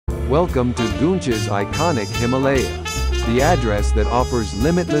Welcome to Guncha's iconic Himalaya, the address that offers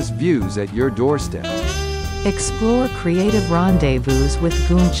limitless views at your doorstep. Explore creative rendezvous with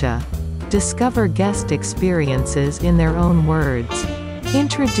Guncha. Discover guest experiences in their own words.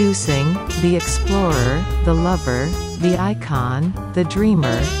 Introducing the explorer, the lover, the icon, the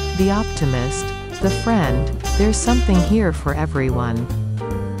dreamer, the optimist, the friend. There's something here for everyone.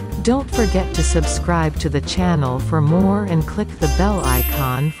 Don't forget to subscribe to the channel for more and click the bell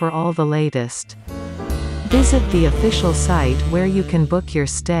icon for all the latest. Visit the official site where you can book your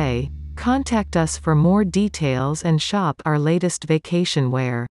stay, contact us for more details and shop our latest vacation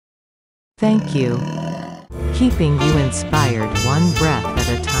wear. Thank you. Keeping you inspired one breath at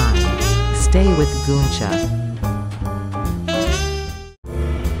a time. Stay with Guncha.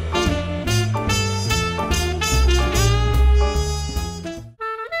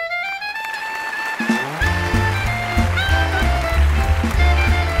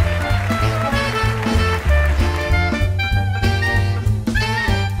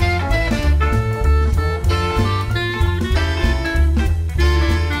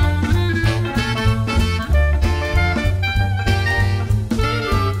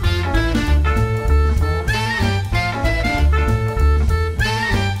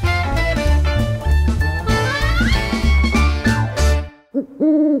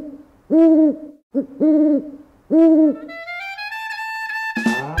 Mm-hmm.